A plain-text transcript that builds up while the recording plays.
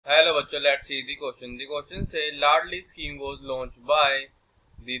Hello bachcho, let's see the question. The question says Ladli scheme was launched by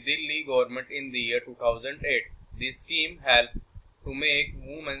the Delhi government in the year 2008. The scheme helped to make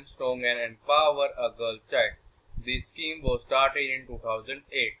women strong and empower a girl child. The scheme was started in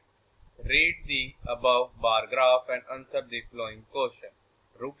 2008. Read the above bar graph and answer the following question.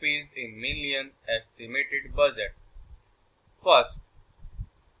 Rupees in million estimated budget. First,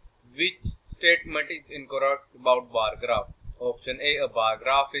 which statement is incorrect about bar graph? Option A bar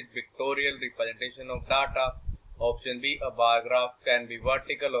graph is pictorial representation of data. Option B, a bar graph can be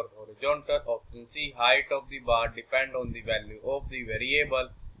vertical or horizontal. Option C, height of the bar depend on the value of the variable.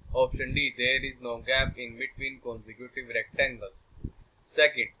 Option D, there is no gap in between consecutive rectangles.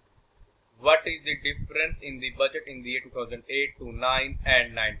 Second, what is the difference in the budget in the year 2008 to 9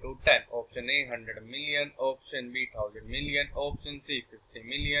 and 9 to 10? Option A 100 million, option B 1000 million, option C 50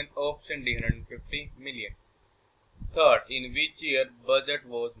 million, option D 150 million. Third, in which year budget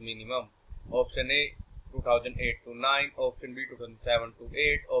was minimum? Option A 2008 to 9, option B 2007 to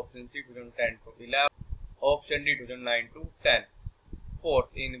 8, option C 2010 to 11, option D 2009 to 10.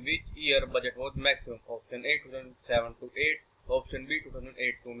 Fourth, in which year budget was maximum? Option A 2007 to 8, option B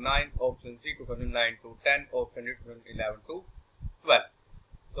 2008 to 9, option C 2009 to 10, option D 2011 to 12.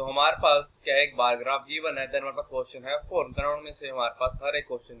 तो हमारे पास क्या एक bar graph given है, then हमारे पास question है 4 दोनों में से हमारे पास हर एक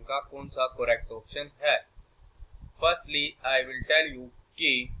क्वेश्चन का कौन सा करेक्ट ऑप्शन है. Firstly I will tell you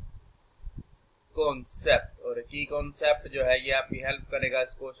की कॉन्सेप्ट, और की कॉन्सेप्ट जो है ये आपकी हेल्प करेगा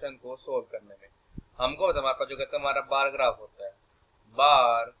इस क्वेश्चन को सोल्व करने में. हमको पता हमारे पास जो कहते हैं हमारा बार ग्राफ होता है.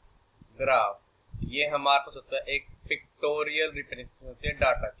 बार ग्राफ ये हमारे पास होता है एक पिक्टोरियल रिप्रेजेंटेशन होती है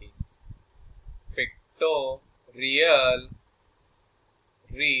डाटा की. Pictorial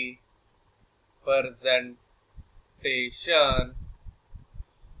representation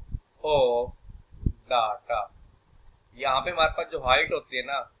of data. यहाँ पे हमारे पास जो हाइट होती है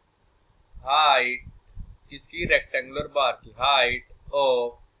ना, हाइट किसकी? रेक्टेंगुलर बार की. हाइट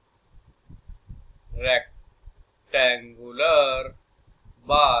ऑफ रेक्टेंगुलर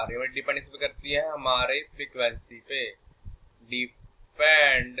बार ये डिपेंड इस पे करती है हमारे फ्रीक्वेंसी पे.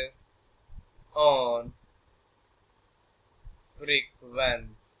 Depend on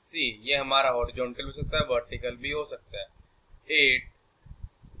frequency. ये हमारा हॉरिजॉन्टल भी हो सकता है, वर्टिकल भी हो सकता है. इट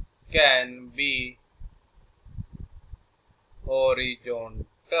कैन बी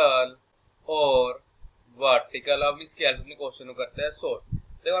हॉरिजॉन्टल और वर्टिकल. अब इसके हेल्प में क्वेश्चन को करते हैं सोल्व.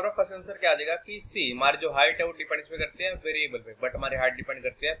 देखो हमारा फर्स्ट आंसर क्या आ जाएगा कि सी. हमारी जो हाइट है वो डिपेंड इस पे करती है वेरिएबल पे, बट हमारी हाइट डिपेंड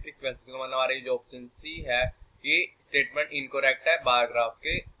करती है फ्रीक्वेंसी पे. मतलब हमारी जो ऑप्शन सी है ये स्टेटमेंट इनकरेक्ट है बार ग्राफ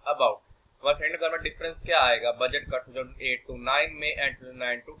के अबाउट. हमारा सेकंड का डिफरेंस क्या आएगा बजट का 2008 टू 9 में एंड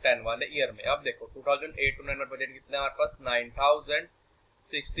 2009 टू 10 वाले ईयर में. अब देखो 2008 टू 9 में बजट कितना है हमारे पास?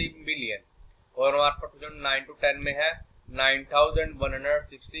 9060 बिलियन, और हमारे पास 2009 टू 10 में है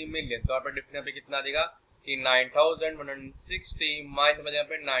 9160 मिलियन. तो यहाँ पे डिफरेंस पे कितना देगा कि 9160 माइनस यहाँ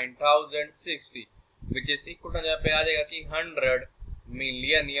पे 9060 विच इज इक्वल टू पे आ जाएगा कि 100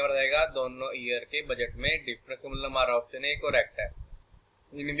 मिलियन. ये रहेगा दोनों ईयर के बजट में डिफरेंस. मतलब हमारा ऑप्शन ए करेक्ट है.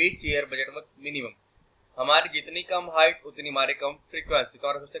 इन विच ईयर बजट में मिनिमम. हमारी जितनी कम हाइट उतनी हमारी कम फ्रीक्वेंसी.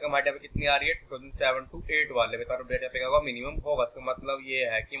 तो सबसे कम हाइट यहाँ पे कितनी आ रही है? 2007 टू 8 वाले में. तो बजट पे मिनिमम होगा. इसका मतलब ये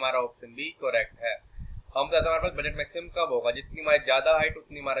है कि हमारा ऑप्शन बी करेक्ट है. हम बताते हैं हमारे पास बजट मैक्सिमम कब होगा? जितनी हमारी ज्यादा हाइट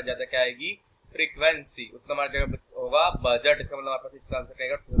उतनी हमारा ज्यादा क्या आएगी? फ्रीक्वेंसी. उतना हमारा जगह होगा बजट. इसका मतलब हमारे पास इसका आंसर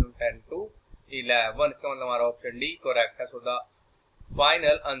क्या 2010 टू 11. इसका मतलब हमारा ऑप्शन डी करेक्ट है. So the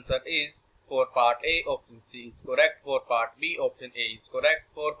final answer is for part A option C is correct, for part B option A is correct,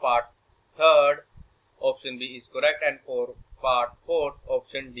 for part third option B is correct, and for part fourth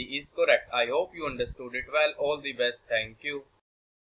option D is correct. I hope you understood it well. All the best. Thank you.